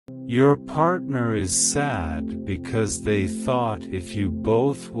Your partner is sad because they thought if you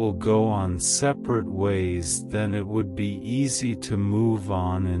both will go on separate ways, then it would be easy to move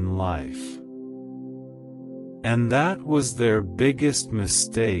on in life. And that was their biggest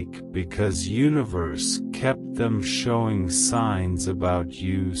mistake, because universe kept them showing signs about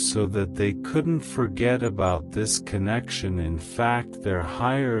you so that they couldn't forget about this connection. In fact, their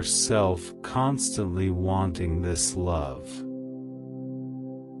higher self constantly wanting this love.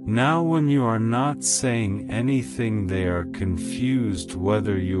 Now when you are not saying anything, they are confused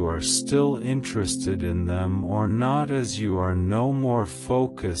whether you are still interested in them or not, as you are no more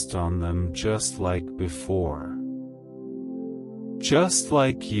focused on them just like before. Just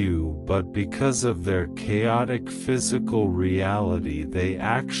like you, but because of their chaotic physical reality they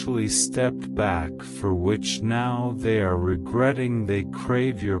actually stepped back, for which now they are regretting. They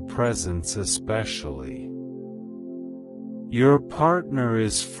crave your presence especially. Your partner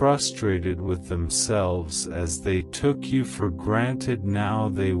is frustrated with themselves as they took you for granted. Now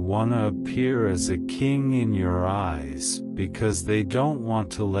they wanna appear as a king in your eyes, because they don't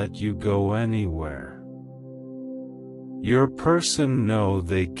want to let you go anywhere. Your person know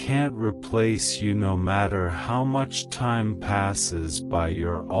they can't replace you no matter how much time passes by.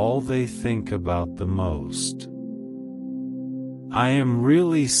 You're all they think about the most. I am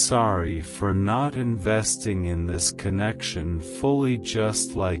really sorry for not investing in this connection fully,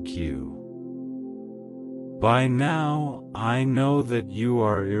 just like you. By now, I know that you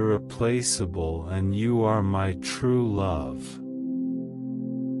are irreplaceable and you are my true love.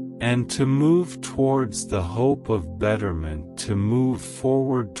 And to move towards the hope of betterment, to move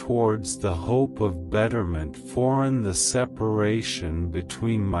forward towards the hope of betterment, foreign the separation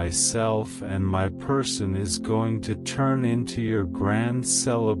between myself and my person is going to turn into your grand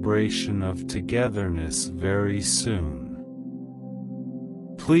celebration of togetherness very soon.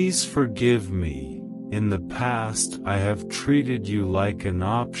 Please forgive me. In the past I have treated you like an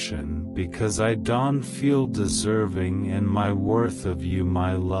option because I don't feel deserving and my worth of you,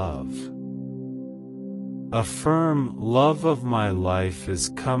 my love. A firm love of my life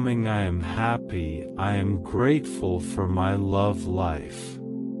is coming. I am happy, I am grateful for my love life.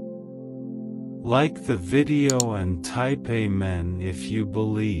 Like the video and type amen if you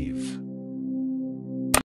believe.